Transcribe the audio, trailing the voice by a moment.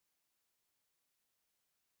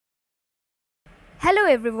Hello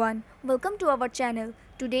everyone, welcome to our channel.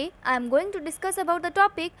 Today I am going to discuss about the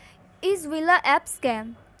topic, is Willa app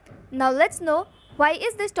scam? Now let's know why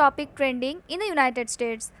is this topic trending in the United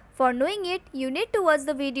States. For knowing it, you need to watch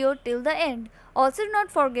the video till the end. Also do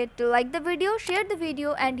not forget to like the video, share the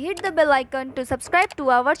video and hit the bell icon to subscribe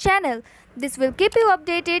to our channel. This will keep you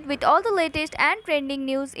updated with all the latest and trending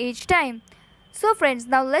news each time. So friends,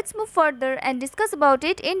 now let's move further and discuss about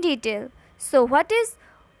it in detail. So what is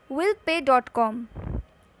willpay.com?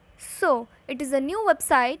 So it is a new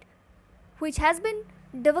website which has been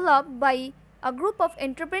developed by a group of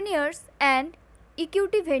entrepreneurs and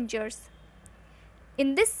equity ventures.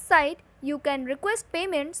 In this site, you can request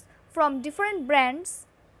payments from different brands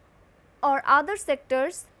or other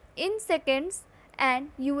sectors in seconds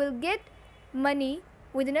and you will get money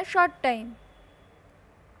within a short time.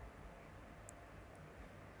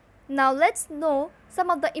 Now let's know some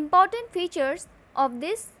of the important features of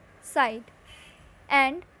this site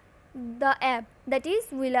and the app, that is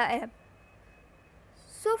Willa app.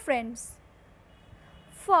 So friends,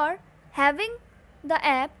 for having the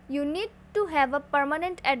app, you need to have a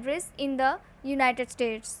permanent address in the United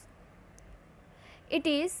States. It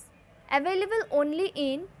is available only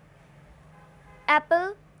in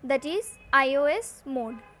Apple, that is iOS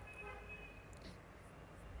mode.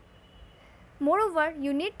 Moreover,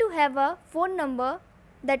 you need to have a phone number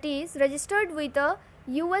that is registered with a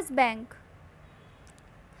US bank.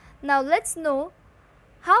 Now let's know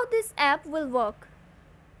how this app will work.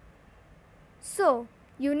 So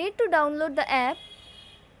you need to download the app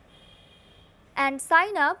and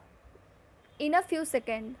sign up in a few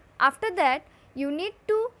seconds. After that, you need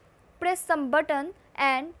to press some button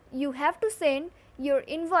and you have to send your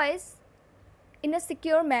invoice in a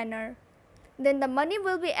secure manner. Then the money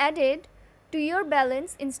will be added to your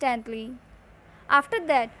balance instantly. After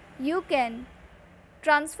that, you can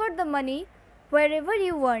transfer the money wherever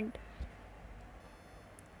you want.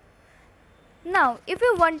 Now, if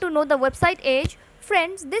you want to know the website age,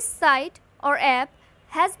 friends, this site or app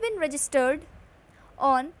has been registered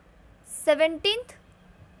on 17th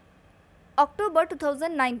October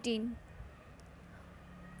 2019.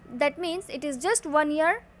 That means it is just 1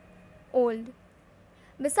 year old.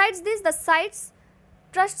 Besides this, the site's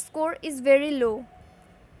trust score is very low.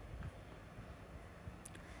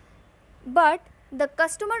 But the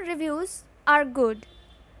customer reviews are good.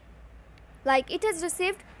 Like it has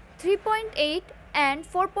received 3.8 and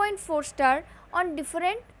 4.4 star on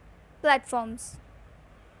different platforms.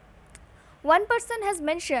 One person has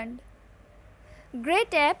mentioned,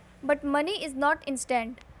 great app but money is not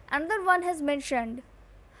instant. Another one has mentioned,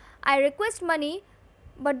 I request money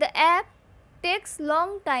but the app takes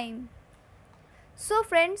long time. So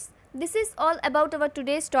friends, this is all about our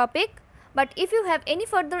today's topic. But if you have any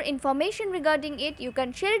further information regarding it, you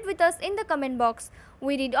can share it with us in the comment box.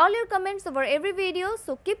 We read all your comments over every video,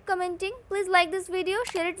 so keep commenting. Please like this video,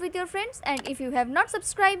 share it with your friends, and if you have not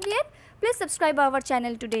subscribed yet, please subscribe our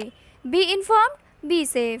channel today. Be informed, be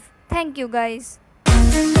safe. Thank you guys.